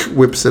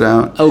whips it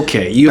out.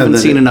 Okay, you haven't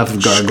seen enough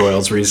of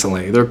Gargoyles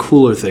recently. There are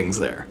cooler things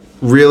there.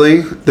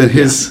 Really? Than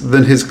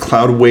his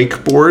cloud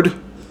wakeboard?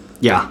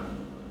 Yeah.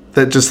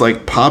 That just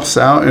pops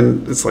out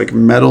and it's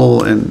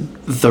metal and...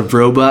 The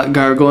robot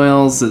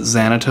gargoyles that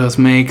Xanatos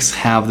makes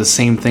have the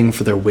same thing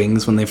for their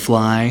wings when they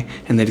fly,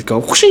 and they just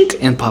go whooshink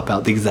and pop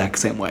out the exact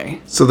same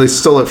way. So they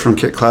stole it from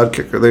Kit Cloud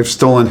Kicker. They've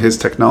stolen his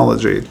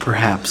technology.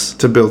 Perhaps.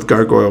 To build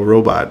gargoyle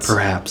robots.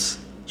 Perhaps.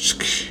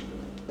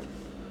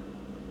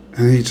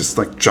 And he just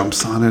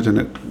jumps on it and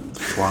it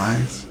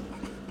flies.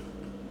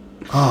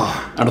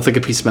 Oh. I don't think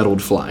a piece of metal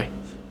would fly.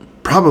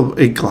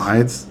 Probably it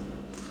glides.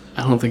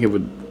 I don't think it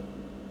would.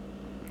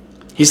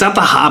 He's not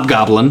the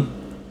Hobgoblin.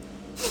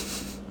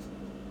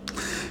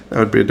 That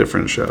would be a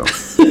different show.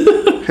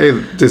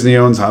 Hey, Disney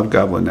owns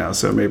Hobgoblin now,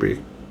 so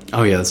maybe.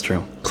 Oh yeah, that's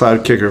true.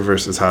 Cloud Kicker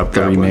versus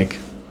Hobgoblin. The remake.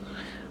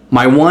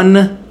 My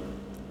one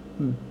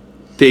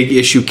big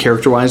issue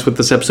character-wise with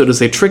this episode is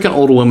they trick an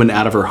old woman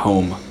out of her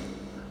home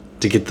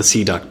to get the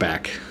Sea Duck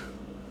back.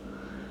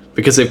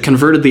 Because they've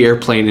converted the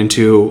airplane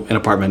into an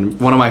apartment.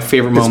 One of my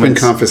favorite moments...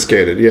 It's been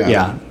confiscated, yeah.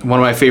 Yeah.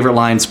 One of my favorite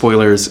line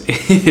spoilers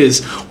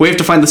is, we have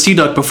to find the Sea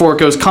Duck before it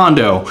goes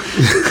condo.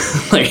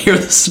 Here are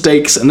the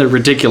stakes, and they're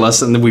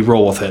ridiculous, and then we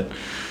roll with it.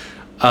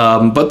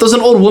 But there's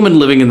an old woman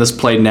living in this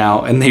plane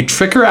now, and they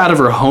trick her out of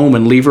her home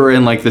and leave her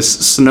in this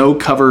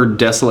snow-covered,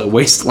 desolate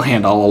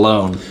wasteland all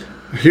alone.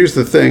 Here's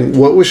the thing.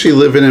 What was she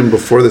living in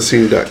before the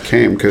Sea Duck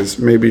came? Because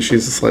maybe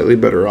she's slightly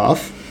better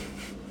off.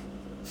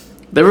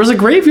 There was a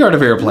graveyard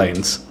of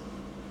airplanes.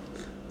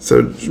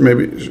 So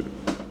maybe...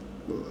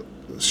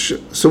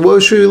 So what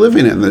was she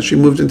living in? Then she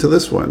moved into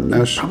this one.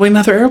 Now probably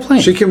another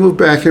airplane. She can move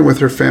back in with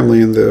her family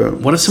in the...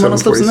 What if someone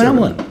else lives in that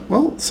one?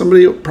 Well,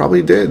 somebody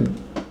probably did.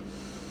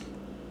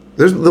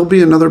 There'll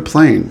be another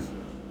plane.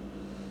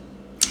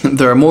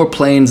 There are more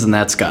planes than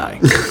that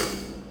sky.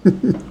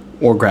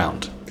 Or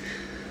ground.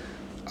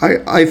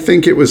 I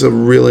think it was a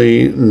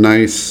really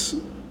nice...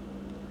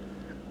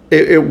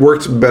 It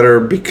worked better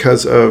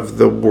because of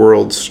the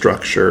world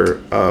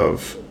structure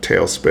of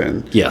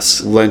Tailspin.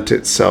 Yes. Lent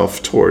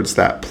itself towards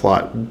that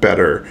plot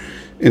better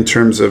in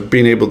terms of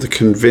being able to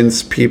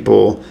convince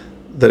people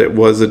that it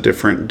was a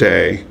different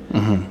day,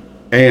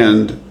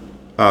 and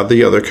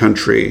the other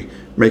country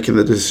making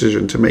the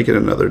decision to make it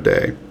another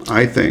day.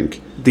 I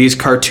think these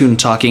cartoon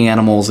talking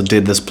animals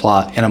did this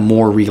plot in a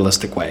more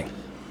realistic way.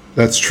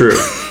 That's true.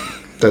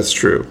 That's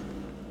true.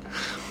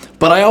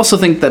 But I also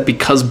think that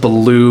because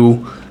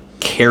Baloo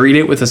carried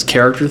it with his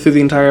character through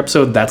the entire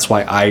episode, that's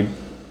why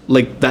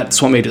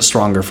that's what made it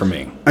stronger for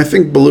me. I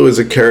think Baloo as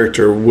a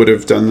character would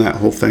have done that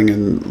whole thing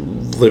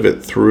and live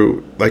it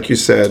through, like you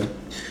said,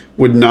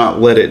 would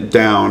not let it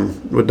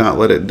down, would not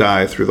let it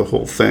die through the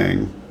whole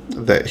thing,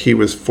 that he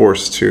was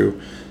forced to,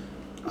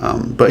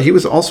 but he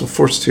was also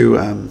forced to,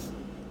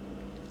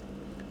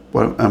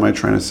 what am I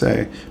trying to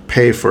say?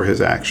 Pay for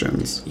his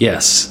actions.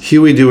 Yes.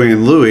 Huey, Dewey,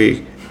 and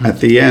Louie, at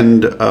the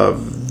end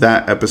of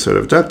that episode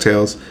of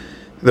DuckTales,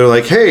 they're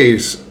like, hey,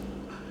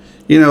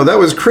 that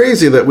was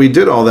crazy that we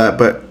did all that,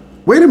 but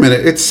wait a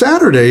minute, it's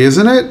Saturday,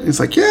 isn't it? It's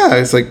like, yeah.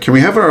 It's like, can we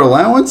have our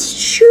allowance?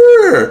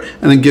 Sure.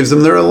 And then gives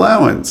them their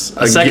allowance.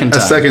 A second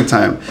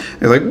time.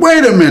 It's like,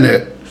 wait a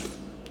minute.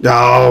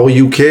 Oh,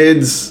 you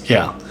kids.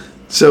 Yeah.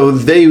 So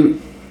they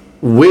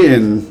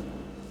win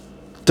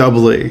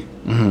doubly.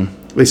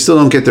 Mm-hmm. They still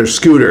don't get their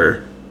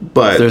scooter,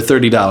 but... Their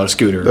 $30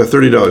 scooter. Their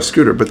 $30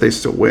 scooter, but they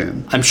still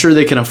win. I'm sure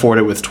they can afford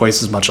it with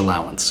twice as much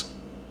allowance.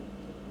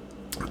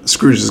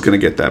 Scrooge is going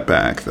to get that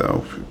back,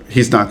 though.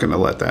 He's not going to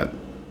let that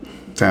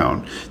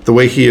down. The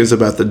way he is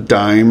about the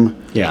dime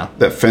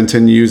that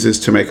Fenton uses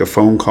to make a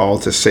phone call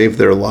to save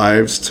their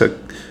lives, to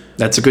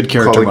that's a good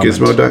character call a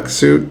Gizmo Duck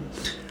suit,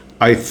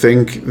 I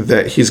think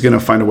that he's going to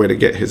find a way to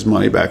get his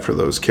money back for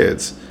those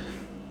kids.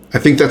 I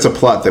think that's a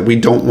plot that we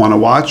don't want to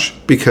watch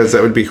because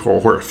that would be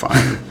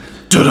horrifying.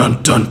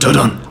 Dun dun dun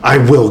dun. I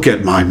will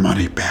get my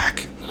money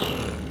back.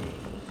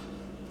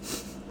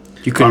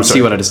 You couldn't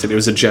see what I just did. It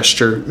was a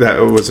gesture. That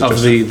was a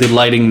gesture. The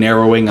lighting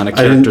narrowing on a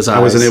character's eyes. I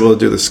wasn't able to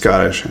do the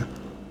Scottish.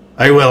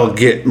 I will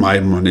get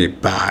my money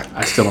back.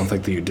 I still don't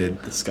think that you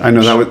did the Scottish. I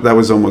know that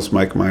was almost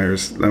Mike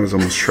Myers. That was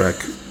almost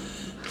Shrek.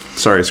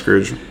 Sorry,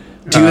 Scrooge.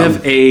 Do you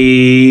have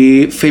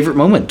a favorite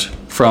moment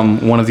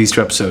from one of these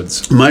two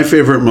episodes? My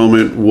favorite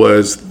moment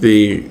was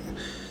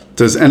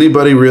does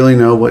anybody really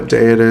know what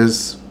day it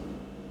is?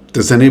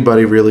 Does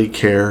anybody really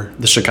care?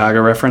 The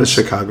Chicago reference?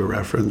 Chicago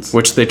reference.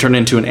 Which they turn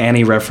into an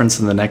Annie reference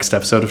in the next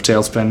episode of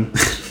Tailspin.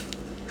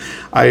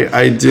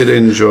 I did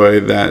enjoy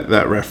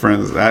that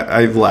reference.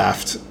 I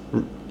laughed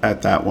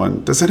at that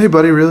one. Does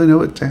anybody really know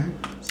what day?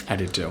 I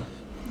did too.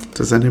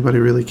 Does anybody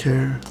really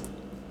care?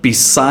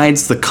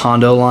 Besides the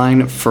condo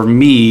line, for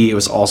me, it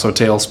was also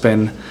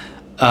Tailspin.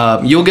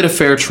 You'll get a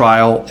fair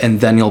trial, and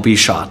then you'll be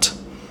shot.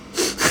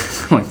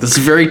 Like, this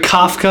is very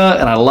Kafka,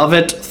 and I love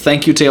it.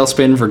 Thank you,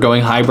 Tailspin, for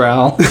going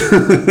highbrow.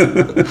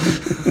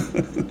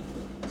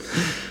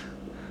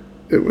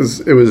 It was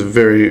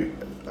very.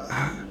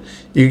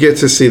 You get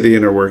to see the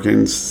inner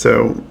workings,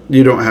 so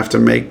you don't have to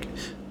make.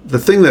 The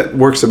thing that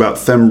works about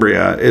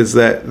Thembria is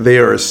that they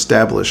are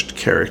established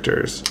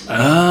characters.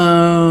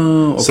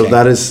 Oh, okay. So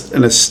that is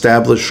an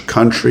established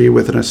country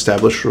with an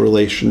established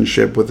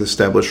relationship with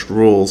established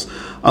rules.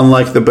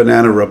 Unlike the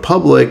Banana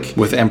Republic.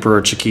 With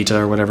Emperor Chiquita,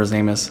 or whatever his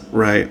name is.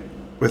 Right.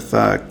 With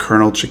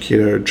Colonel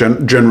Chiquita, or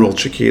General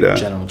Chiquita.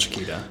 General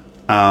Chiquita.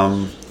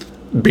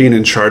 Being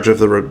in charge of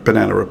the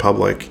Banana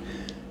Republic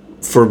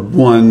for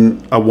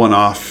a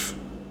one-off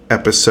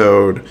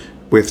episode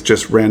with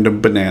just random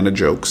banana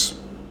jokes.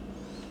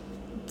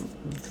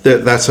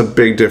 That's a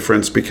big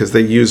difference because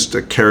they used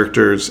the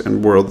characters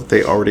and world that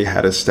they already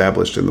had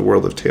established in the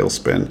world of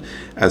Tailspin,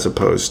 as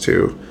opposed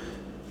to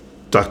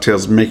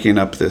DuckTales making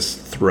up this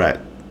threat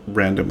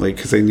randomly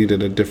because they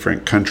needed a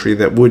different country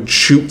that would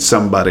shoot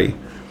somebody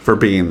for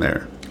being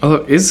there.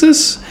 Oh, is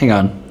this? Hang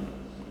on.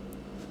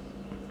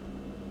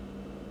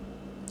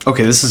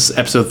 Okay, this is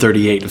episode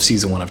 38 of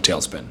season 1 of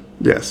Tailspin.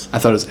 Yes. I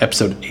thought it was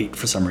episode 8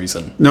 for some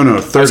reason. No,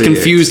 38. I was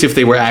confused if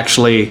they were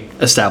actually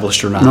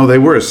established or not. No, they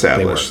were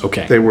established.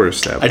 Okay. They were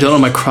established. I don't know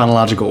my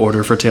chronological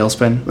order for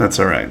Tailspin. That's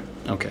all right.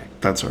 Okay.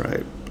 That's all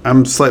right.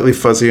 I'm slightly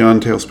fuzzy on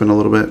Tailspin a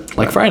little bit.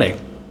 Like Friday.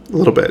 A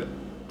little bit.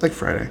 Like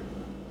Friday.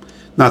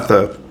 Not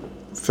the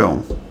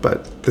film,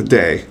 but the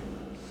day.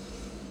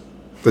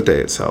 The day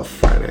itself,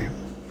 Friday.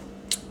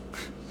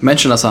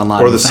 Mention us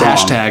online Or the with the song.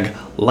 hashtag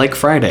Like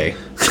Friday.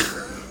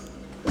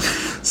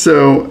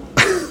 So,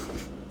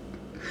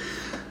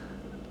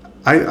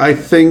 I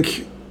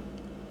think,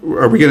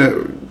 are we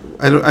gonna?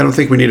 I don't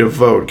think we need a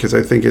vote because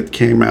I think it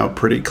came out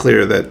pretty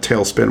clear that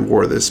Tailspin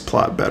wore this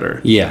plot better.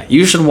 Yeah,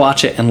 you should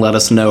watch it and let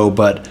us know,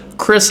 but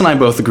Chris and I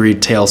both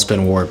agreed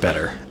Tailspin wore it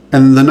better.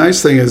 And the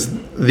nice thing is,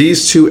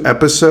 these two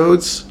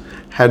episodes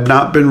had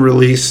not been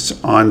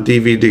released on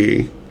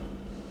DVD,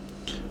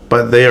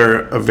 but they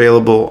are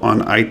available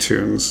on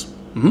iTunes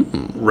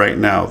right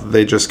now.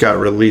 They just got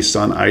released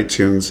on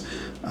iTunes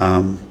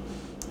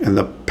in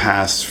the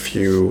past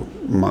few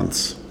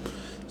months.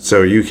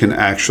 So you can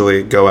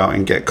actually go out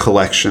and get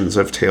collections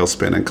of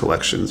Tailspin and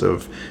collections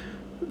of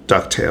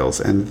DuckTales.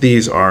 And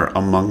these are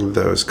among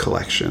those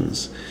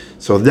collections.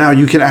 So now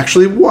you can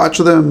actually watch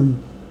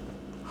them.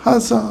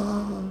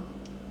 Huzzah!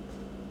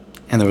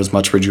 And there was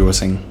much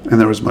rejoicing. And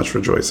there was much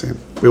rejoicing.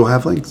 We will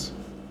have links.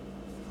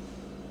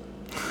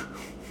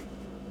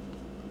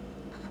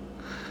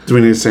 Do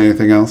we need to say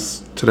anything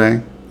else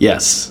today?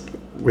 Yes.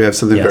 We have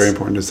something Yes. very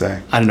important to say.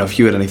 I don't know if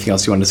you had anything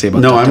else you wanted to say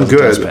about No, DuckTales I'm and good.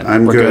 Tailspin.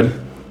 I'm We're good.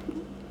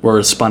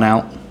 We're spun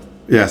out?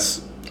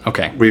 Yes,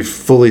 Okay. we've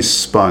fully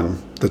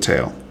spun the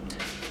tale.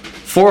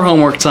 For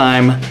homework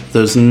time,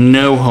 there's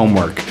no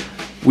homework.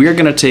 We are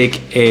going to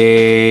take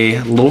a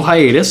little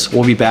hiatus.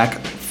 We'll be back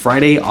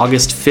Friday,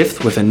 August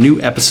 5th with a new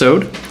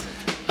episode.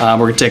 We're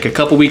going to take a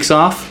couple weeks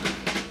off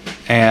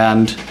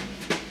and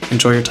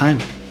enjoy your time.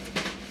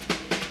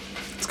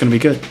 It's going to be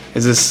good.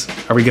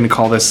 Are we going to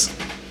call this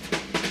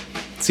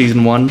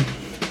season 1?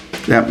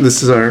 Yeah,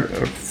 this is our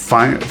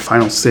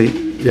final state.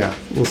 Yeah,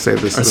 we'll say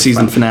this. Our is the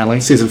season final- finale?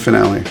 Season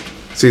finale.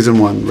 Season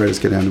 1, Writers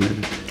Get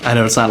Animated. I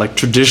know it's not like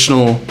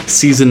traditional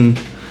season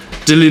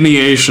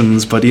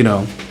delineations, but you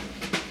know,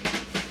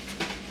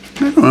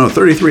 I don't know,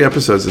 33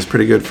 episodes is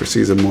pretty good for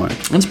season 1.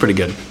 it's pretty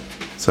good.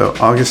 So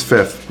August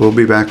 5th, we'll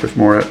be back with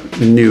more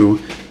new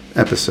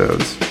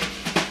episodes.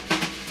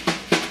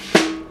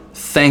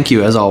 Thank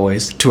you, as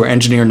always, to our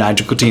engineer,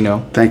 Nigel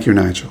Coutinho. Thank you,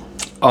 Nigel.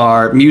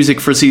 Our music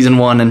for season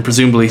 1 and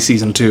presumably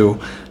season 2,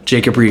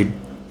 Jacob Reed.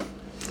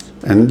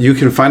 And you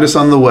can find us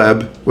on the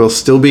web. We'll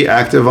still be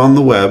active on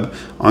the web,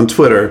 on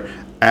Twitter,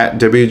 at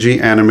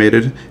WG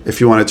Animated. If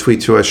you want to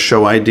tweet to us,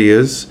 show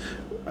ideas.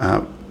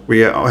 We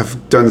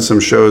have done some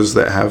shows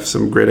that have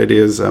some great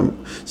ideas.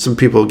 Some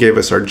people gave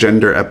us our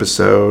gender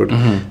episode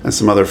and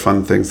some other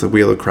fun things, the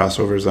Wheel of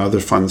Crossovers, and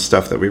other fun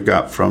stuff that we've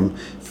got from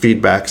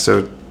feedback.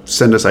 So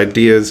send us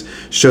ideas,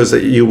 shows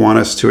that you want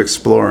us to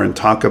explore and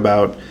talk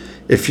about.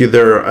 If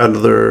there are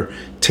other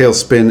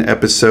Tailspin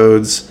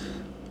episodes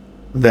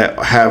that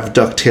have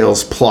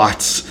DuckTales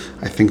plots,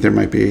 I think there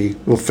might be.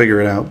 We'll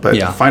figure it out. But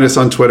Yeah. find us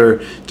on Twitter,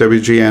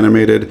 WG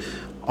Animated,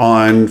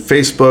 on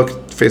Facebook,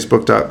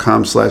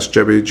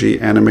 facebook.com/WG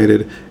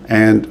Animated,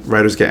 and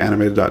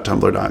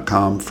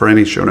writersgetanimated.tumblr.com for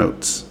any show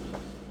notes.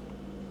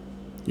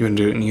 You want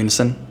to do it in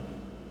unison?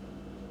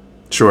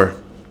 Sure.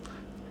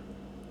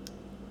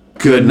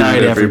 Good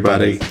night,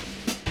 everybody.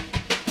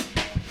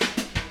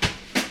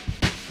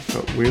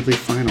 Felt weirdly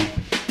final.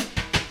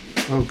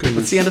 Oh,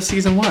 goodness. It's the end of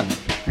season 1.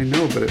 I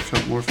know, but it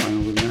felt more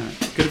final than that.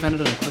 Could have ended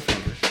on a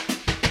cliffhanger.